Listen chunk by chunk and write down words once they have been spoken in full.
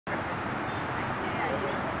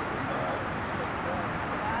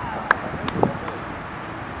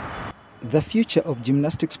The future of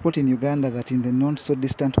gymnastic sport in Uganda that in the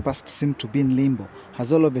not-so-distant past seemed to be in limbo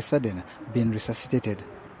has all of a sudden been resuscitated.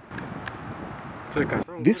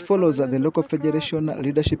 This follows the local federation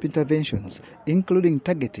leadership interventions, including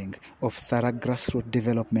targeting of thorough grassroots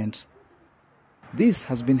development. This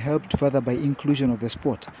has been helped further by inclusion of the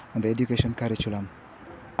sport on the education curriculum.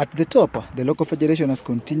 At the top, the local federation has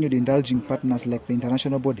continued indulging partners like the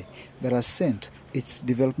international body that has sent its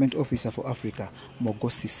development officer for Africa,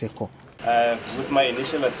 Mogosi Seko. With my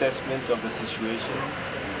initial assessment of the situation,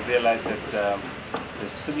 we've realized that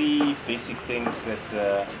there's three basic things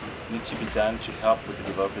that need to be done to help with the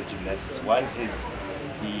development of gymnastics. One is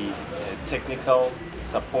the technical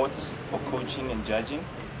support for coaching and judging,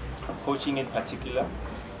 coaching in particular.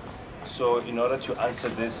 So in order to answer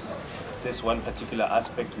this one particular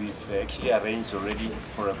aspect, we've actually arranged already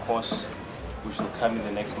for a course which will come in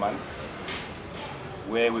the next month,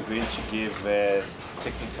 where we're going to give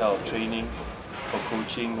technical training for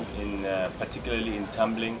coaching, in particularly in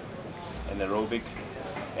tumbling and aerobic,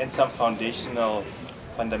 and some fundamental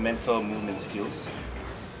movement skills.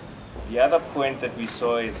 The other point that we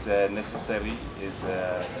saw is necessary is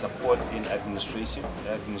support in administration.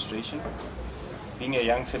 Being a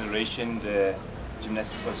young federation, the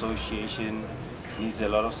Gymnastics Association needs a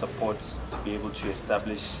lot of support to be able to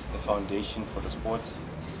establish the foundation for the sport.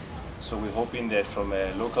 So we're hoping that from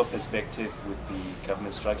a local perspective, with the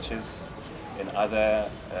government structures and other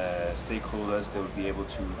stakeholders, they will be able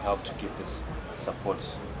to help to give this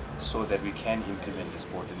support so that we can implement the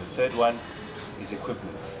sport. And the third one is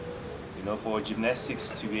equipment. You know, for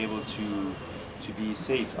gymnastics to be able to be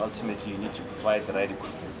safe, ultimately you need to provide the right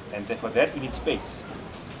equipment. And for that we need space.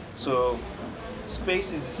 So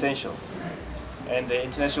space is essential. And the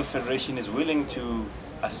International Federation is willing to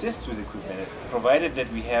assist with equipment, provided that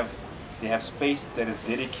they have space that is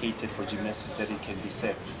dedicated for gymnastics, that it can be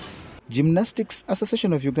set. Gymnastics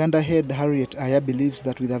Association of Uganda head Harriet Aya believes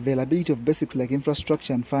that with availability of basics like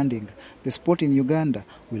infrastructure and funding, the sport in Uganda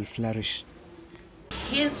will flourish.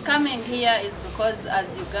 His coming here is because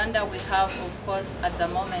as Uganda we have, of course, at the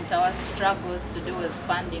moment our struggles to do with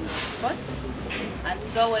funding of sports. And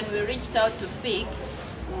so when we reached out to FIG,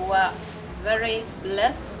 we were very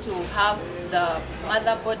blessed to have the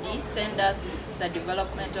mother body send us the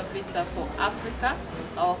development officer for Africa,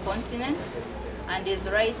 our continent, and is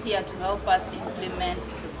right here to help us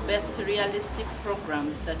implement best realistic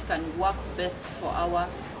programs that can work best for our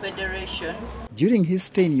federation. During his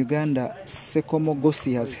stay in Uganda, Seko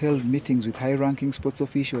Mogosi has held meetings with high-ranking sports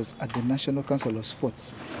officials at the National Council of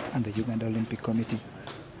Sports and the Uganda Olympic Committee.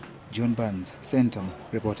 John Barnes, Centum,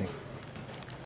 reporting.